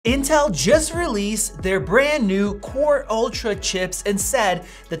Intel just released their brand new Core Ultra chips and said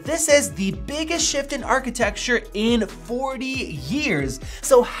that this is the biggest shift in architecture in 40 years.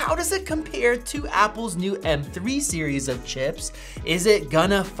 So how does it compare to Apple's new M3 series of chips? Is it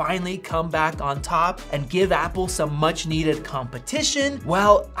gonna finally come back on top and give Apple some much needed competition?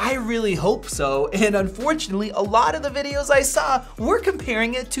 Well, I really hope so. And unfortunately, a lot of the videos I saw were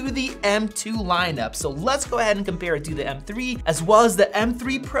comparing it to the M2 lineup. So let's go ahead and compare it to the M3 as well as the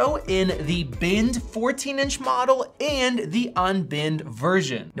M3 Pro in the binned 14-inch model and the unbinned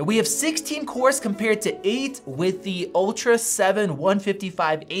version. Now we have 16 cores compared to 8 with the Ultra 7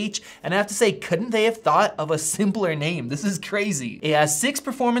 155H, and I have to say, couldn't they have thought of a simpler name? This is crazy. It has 6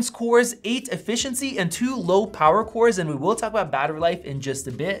 performance cores, 8 efficiency, and 2 low power cores, and we will talk about battery life in just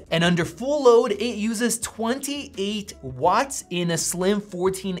a bit. And under full load, it uses 28 watts in a slim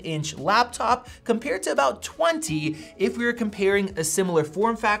 14-inch laptop compared to about 20 if we were comparing a similar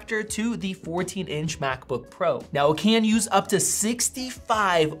form factor to the 14-inch MacBook Pro. Now it can use up to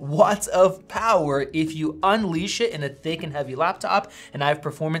 65 watts of power if you unleash it in a thick and heavy laptop, and I have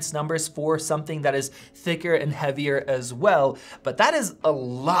performance numbers for something that is thicker and heavier as well, but that is a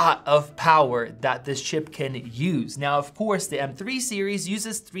lot of power that this chip can use. Now of course the M3 series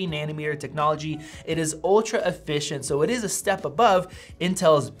uses 3nm technology. It is ultra efficient, so it is a step above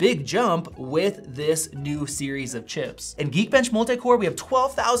Intel's big jump with this new series of chips. In Geekbench multi-core we have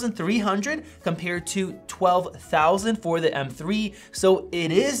 12,300 compared to 12,000 for the M3, so it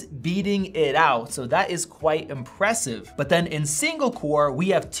is beating it out, so that is quite impressive. But then in single core, we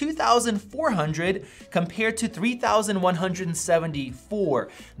have 2,400 compared to 3,174.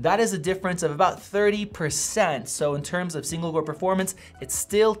 That is a difference of about 30%, so in terms of single core performance, it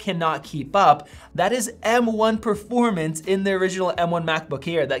still cannot keep up. That is M1 performance in the original M1 MacBook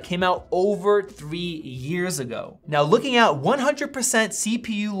Air that came out over 3 years ago. Now looking at 100%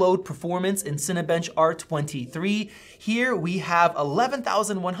 CPU load performance in Cinebench R23, here we have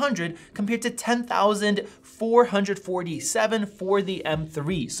 11,100 compared to 10,447 for the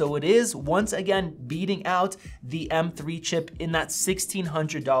M3. So it is once again beating out the M3 chip in that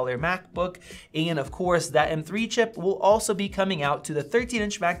 $1,600 MacBook. And of course, that M3 chip will also be coming out to the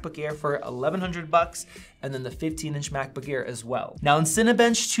 13-inch MacBook Air for $1,100, and then the 15-inch MacBook Air as well. Now in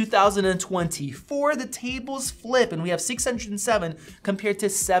Cinebench 2024, the tables flip and we have 607 compared to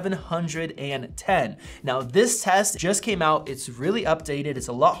 710. Now this test just came out, it's really updated, it's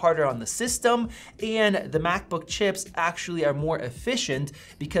a lot harder on the system, and the MacBook chips actually are more efficient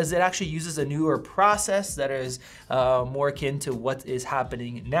because it actually uses a newer process that is more akin to what is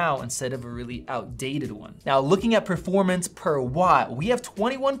happening now instead of a really outdated one. Now looking at performance per watt, we have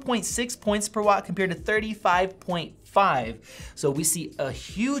 21.6 points per watt compared to 35.5. So we see a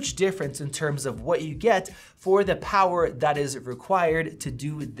huge difference in terms of what you get for the power that is required to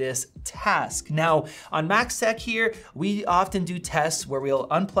do this task. Now on MaxTech here, we often do tests where we'll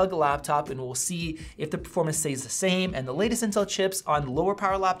unplug a laptop and we'll see if the performance stays the same, and the latest Intel chips on lower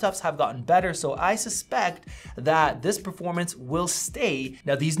power laptops have gotten better, so I suspect that this performance will stay.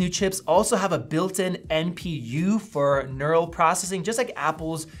 Now these new chips also have a built-in NPU for neural processing, just like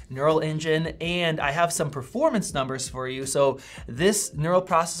Apple's neural engine, and I have some performance numbers for you. So this neural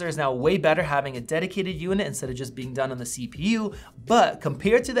processor is now way better having a dedicated unit instead of just being done on the CPU, but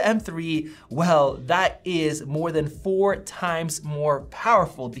compared to the M3, well, that is more than 4 times more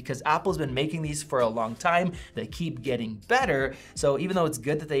powerful because Apple's been making these for a long time. They keep getting better. So even though it's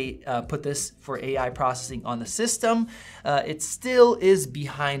good that they put this for AI processing on the system, it still is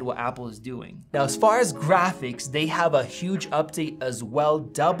behind what Apple is doing. Now, as far as graphics, they have a huge update as well,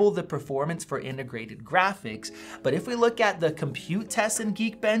 double the performance for integrated graphics. But if we look at the compute tests in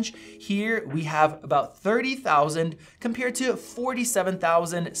Geekbench, here we have about 30,000 compared to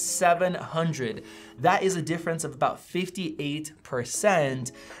 47,700. That is a difference of about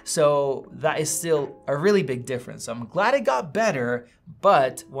 58%. So that is still a really big difference. So I'm glad it got better,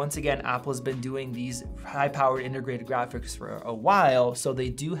 but once again, Apple has been doing these high-powered integrated graphics for a while, so they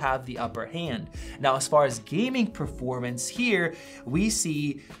do have the upper hand. Now, as far as gaming performance here, we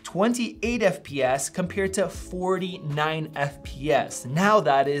see 28 FPS compared to 49 FPS. Now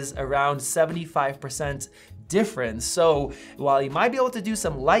that is around 75% difference. So while you might be able to do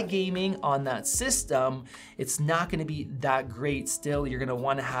some light gaming on that system, it's not gonna be that great. Still, you're gonna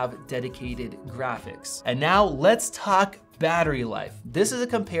wanna have dedicated graphics. And now let's talk battery life. This is a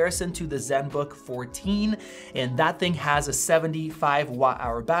comparison to the ZenBook 14, and that thing has a 75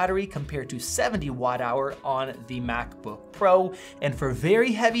 watt-hour battery compared to 70 watt-hour on the MacBook Pro. And for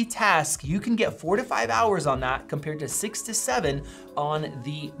very heavy tasks, you can get 4 to 5 hours on that compared to 6 to 7 on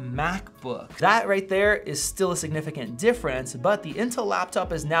the MacBook. That right there is still a significant difference, but the Intel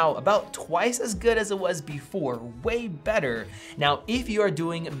laptop is now about twice as good as it was before, way better. Now, if you are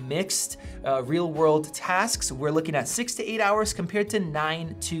doing mixed real world tasks, we're looking at 6 to 8 hours compared to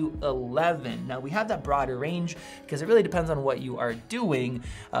 9 to 11. Now, we have that broader range because it really depends on what you are doing,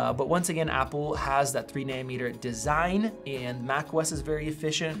 but once again, Apple has that 3nm design, and macOS is very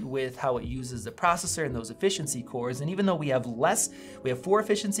efficient with how it uses the processor and those efficiency cores. And even though we have 4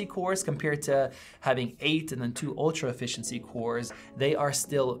 efficiency cores compared to having 8 and then 2 ultra efficiency cores, they are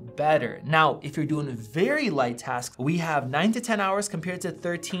still better. Now, if you're doing very light tasks, we have 9 to 10 hours compared to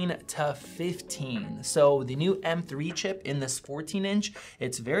 13 to 15. So the new M3 chip in this 14-inch,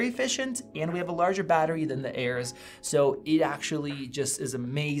 it's very efficient, and we have a larger battery than the Airs. So it actually just is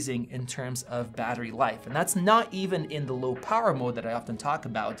amazing in terms of battery life. And that's not even in the low power mode that I often talk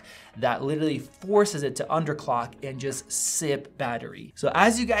about, that literally forces it to underclock and just sip battery. So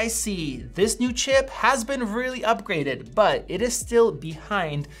as you guys see, this new chip has been really upgraded, but it is still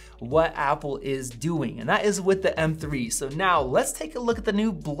behind what Apple is doing, and that is with the M3. So now let's take a look at the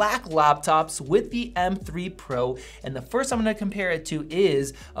new black laptops with the M3 Pro, and the first I'm gonna compare it to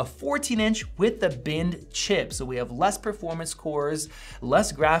is a 14-inch with the binned chip. So we have less performance cores,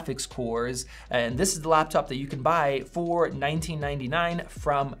 less graphics cores, and this is the laptop that you can buy for $19.99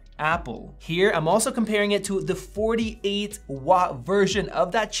 from Apple. Here, I'm also comparing it to the 48-watt version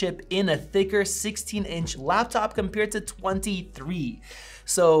of that chip in a thicker 16-inch laptop compared to 23.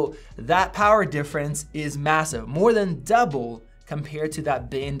 So that power difference is massive, more than double compared to that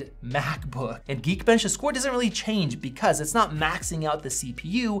binned MacBook. And Geekbench, the score doesn't really change because it's not maxing out the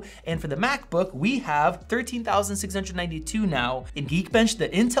CPU. And for the MacBook, we have 13,692 now. In Geekbench, the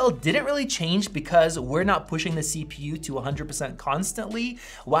Intel didn't really change because we're not pushing the CPU to 100% constantly,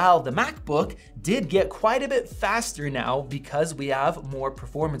 while the MacBook did get quite a bit faster now because we have more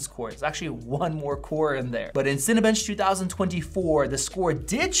performance cores. Actually, 1 more core in there. But in Cinebench 2024, the score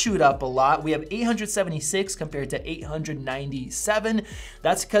did shoot up a lot. We have 876 compared to 897.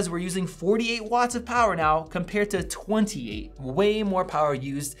 That's because we're using 48 watts of power now compared to 28. Way more power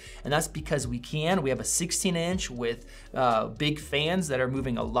used, and that's because we can. We have a 16-inch with big fans that are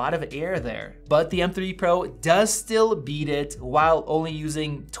moving a lot of air there. But the M3 Pro does still beat it while only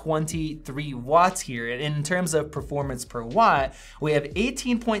using 23 watts here. And in terms of performance per watt, we have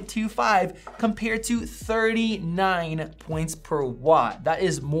 18.25 compared to 39 points per watt. That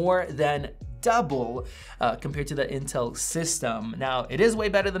is more than double compared to the Intel system. Now, it is way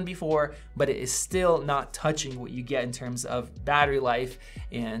better than before, but it is still not touching what you get in terms of battery life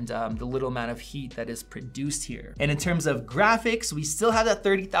and the little amount of heat that is produced here. And in terms of graphics, we still have that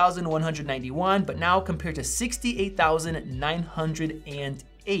 30,191, but now compared to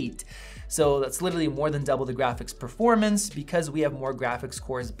 68,908. So that's literally more than double the graphics performance because we have more graphics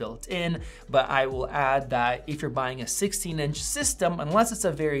cores built in. But I will add that if you're buying a 16-inch system, unless it's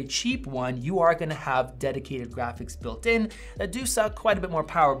a very cheap one, you are gonna have dedicated graphics built in that do suck quite a bit more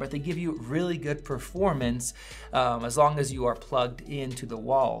power, but they give you really good performance as long as you are plugged into the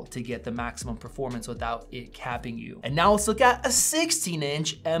wall to get the maximum performance without it capping you. And now let's look at a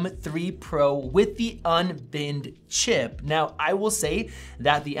 16-inch M3 Pro with the unbinned chip. Now, I will say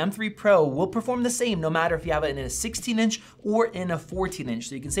that the M3 Pro will perform the same no matter if you have it in a 16-inch or in a 14-inch.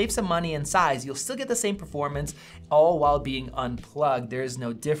 So you can save some money in size. You'll still get the same performance, all while being unplugged. There is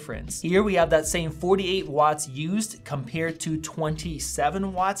no difference. Here we have that same 48 watts used compared to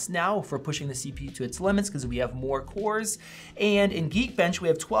 27 watts now for pushing the CPU to its limits because we have more cores. And in Geekbench, we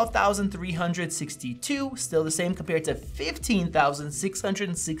have 12,362, still the same compared to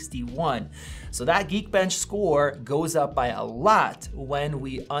 15,661. So that Geekbench score goes up by a lot when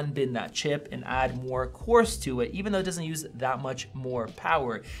we unbin that chip and add more cores to it, even though it doesn't use that much more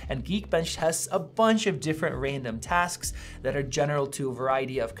power. And Geekbench tests a bunch of different random tasks that are general to a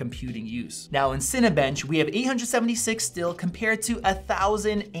variety of computing use. Now in Cinebench, we have 876 still compared to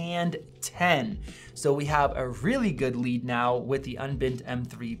 1,010. So we have a really good lead now with the unbinned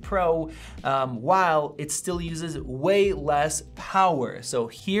M3 Pro, while it still uses way less power. So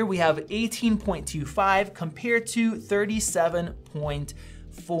here we have 18.25 compared to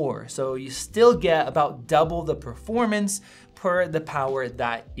 37.4. So you still get about double the performance per the power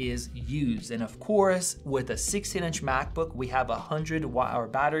that is used. And of course, with a 16-inch MacBook, we have a 100-watt-hour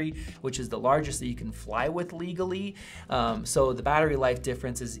battery, which is the largest that you can fly with legally. So the battery life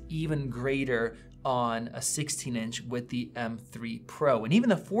difference is even greater on a 16-inch with the M3 Pro. And even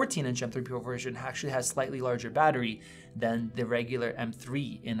the 14-inch M3 Pro version actually has slightly larger battery than the regular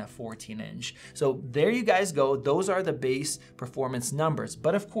M3 in a 14-inch. So there you guys go. Those are the base performance numbers.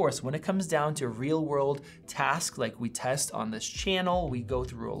 But of course, when it comes down to real world tasks like we test on this channel, we go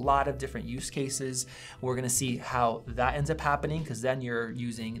through a lot of different use cases. We're gonna see how that ends up happening, because then you're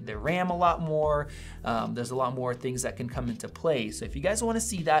using the RAM a lot more. There's a lot more things that can come into play. So if you guys wanna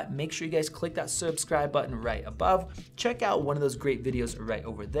see that, make sure you guys click that subscribe button right above. Check out one of those great videos right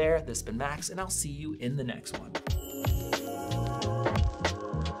over there. This has been Max, and I'll see you in the next one.